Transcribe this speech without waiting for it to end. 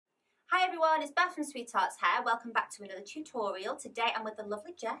Hi everyone, it's Beth from Sweethearts Hair. Welcome back to another tutorial. Today I'm with the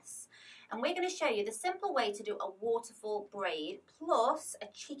lovely Jess and we're going to show you the simple way to do a waterfall braid plus a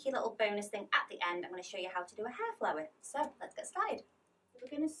cheeky little bonus thing at the end. I'm going to show you how to do a hair flower. So let's get started. We're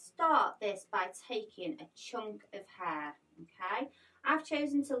going to start this by taking a chunk of hair, okay? I've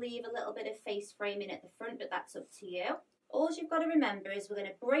chosen to leave a little bit of face framing at the front, but that's up to you. All you've got to remember is we're going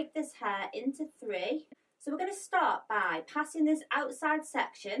to break this hair into three. So we're going to start by passing this outside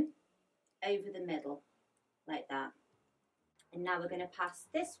section over the middle, like that. And now we're going to pass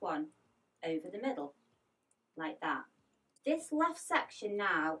this one over the middle, like that. This left section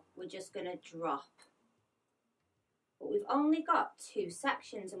now, we're just going to drop. But we've only got two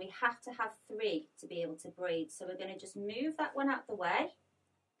sections and we have to have three to be able to braid. So we're going to just move that one out the way,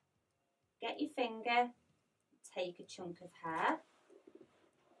 get your finger, take a chunk of hair,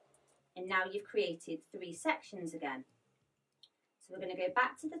 and now you've created three sections again. So we're going to go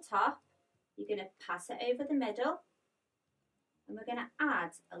back to the top, you're going to pass it over the middle, and we're going to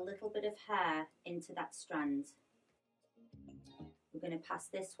add a little bit of hair into that strand. We're going to pass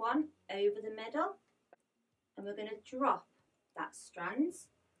this one over the middle, and we're going to drop that strand.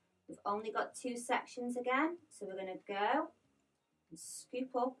 We've only got two sections again, so we're going to go and scoop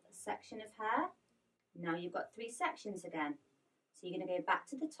up a section of hair. Now you've got three sections again. So you're going to go back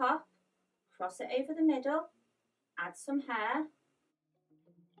to the top, cross it over the middle, add some hair,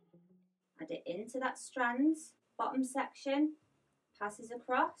 add it into that strand, bottom section, passes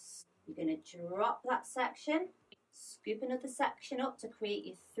across. You're going to drop that section, scoop another section up to create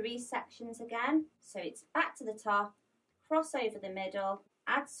your three sections again. So it's back to the top, cross over the middle,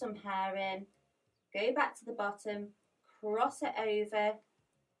 add some hair in, go back to the bottom, cross it over,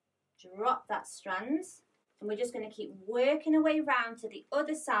 drop that strand, and we're just going to keep working our way round to the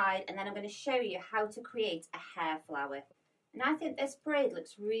other side, and then I'm going to show you how to create a hair flower. And I think this braid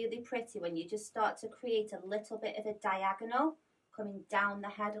looks really pretty when you just start to create a little bit of a diagonal coming down the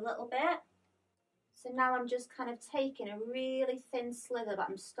head a little bit. So now I'm just kind of taking a really thin slither, but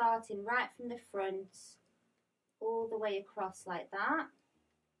I'm starting right from the front all the way across like that.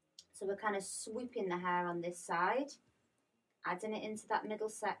 So we're kind of swooping the hair on this side, adding it into that middle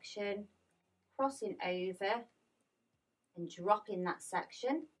section, crossing over and dropping that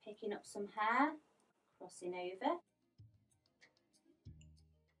section, picking up some hair, crossing over.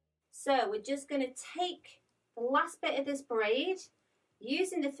 So we're just going to take the last bit of this braid,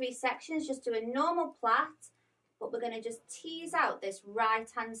 using the three sections, just do a normal plait, but we're going to just tease out this right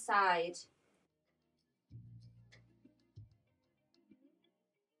hand side.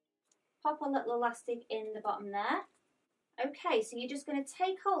 Pop a little elastic in the bottom there. Okay, so you're just going to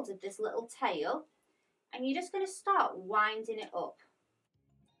take hold of this little tail and you're just going to start winding it up.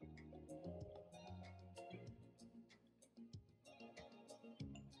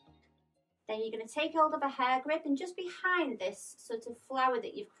 Then you're going to take hold of a hair grip, and just behind this sort of flower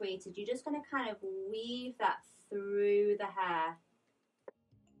that you've created, you're just going to kind of weave that through the hair.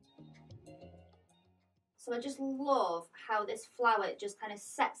 So I just love how this flower just kind of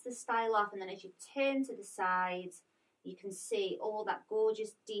sets the style off, and then as you turn to the side, you can see all that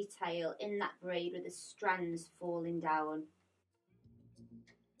gorgeous detail in that braid with the strands falling down.